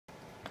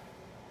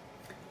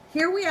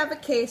Here we have a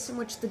case in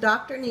which the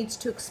doctor needs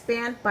to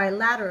expand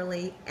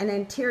bilaterally and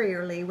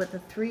anteriorly with a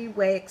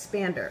three-way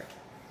expander.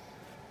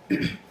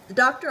 The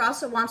doctor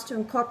also wants to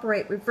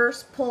incorporate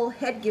reverse pull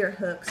headgear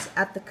hooks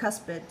at the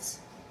cuspids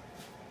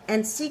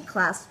and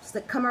c-clasps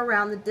that come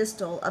around the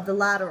distal of the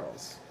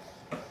laterals.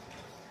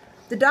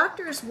 The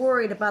doctor is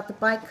worried about the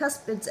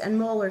bicuspids and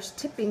molars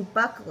tipping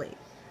buccally,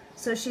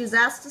 so she has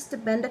asked us to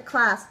bend a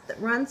clasp that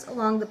runs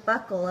along the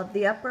buccal of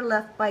the upper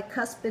left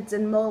bicuspids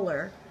and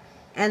molar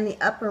and the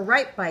upper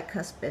right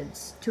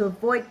bicuspids to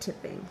avoid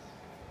tipping.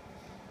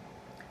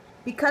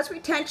 Because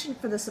retention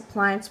for this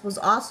appliance was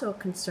also a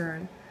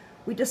concern,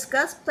 we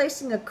discussed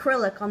placing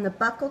acrylic on the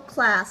buccal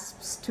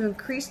clasps to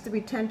increase the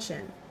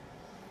retention.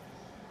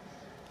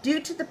 Due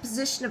to the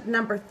position of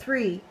number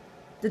 3,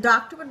 the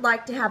doctor would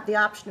like to have the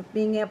option of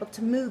being able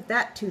to move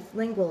that tooth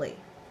lingually.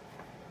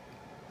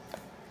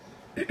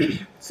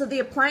 So the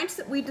appliance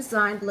that we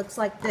designed looks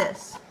like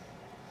this.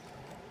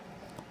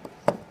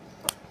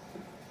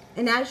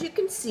 And as you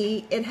can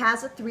see, it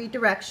has a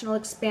 3-directional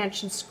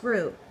expansion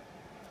screw.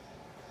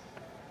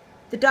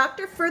 The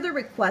doctor further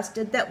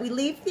requested that we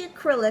leave the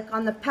acrylic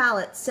on the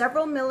palate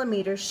several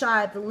millimeters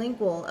shy of the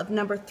lingual of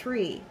number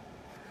 3.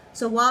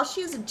 So while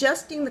she is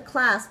adjusting the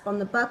clasp on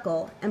the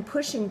buccal and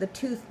pushing the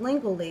tooth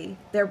lingually,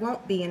 there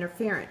won't be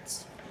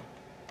interference.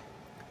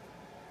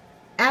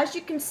 As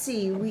you can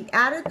see, we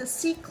added the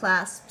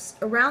c-clasps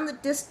around the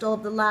distal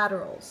of the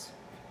laterals.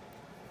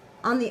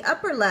 On the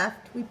upper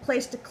left, we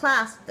placed a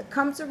clasp that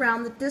comes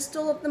around the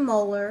distal of the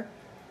molar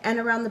and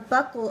around the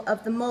buccal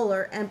of the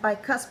molar and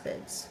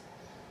bicuspids.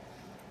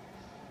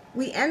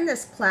 We end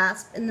this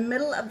clasp in the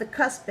middle of the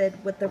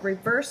cuspid with a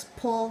reverse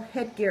pull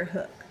headgear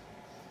hook.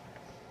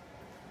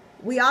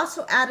 We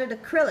also added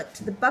acrylic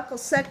to the buccal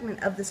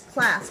segment of this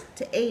clasp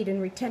to aid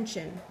in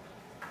retention.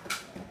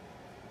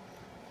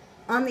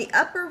 On the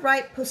upper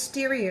right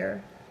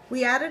posterior,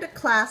 we added a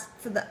clasp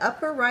for the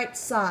upper right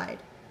side,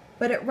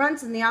 but it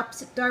runs in the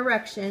opposite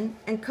direction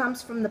and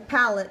comes from the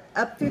palate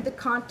up through the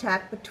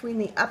contact between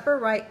the upper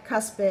right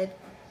cuspid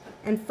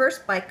and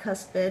first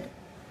bicuspid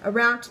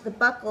around to the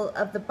buccal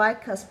of the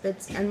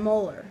bicuspids and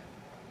molar.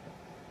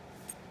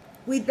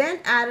 We then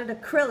added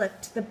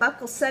acrylic to the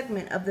buccal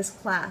segment of this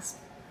clasp,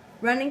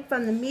 running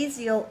from the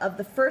mesial of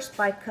the first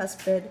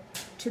bicuspid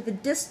to the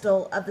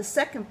distal of the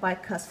second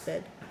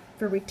bicuspid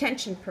for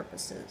retention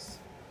purposes.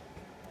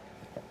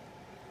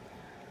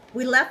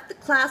 We left the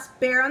clasp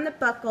bare on the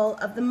buccal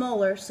of the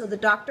molar so the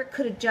doctor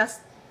could adjust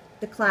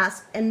the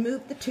clasp and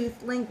move the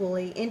tooth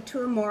lingually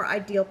into a more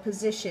ideal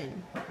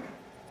position.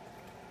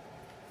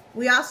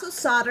 We also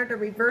soldered a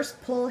reverse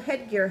pull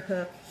headgear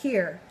hook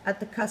here at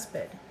the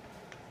cuspid.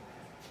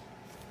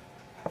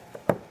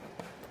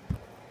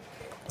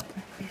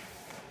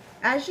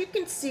 As you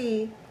can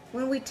see,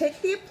 when we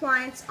take the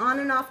appliance on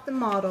and off the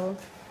model,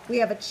 we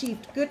have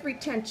achieved good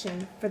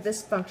retention for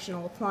this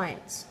functional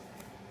appliance.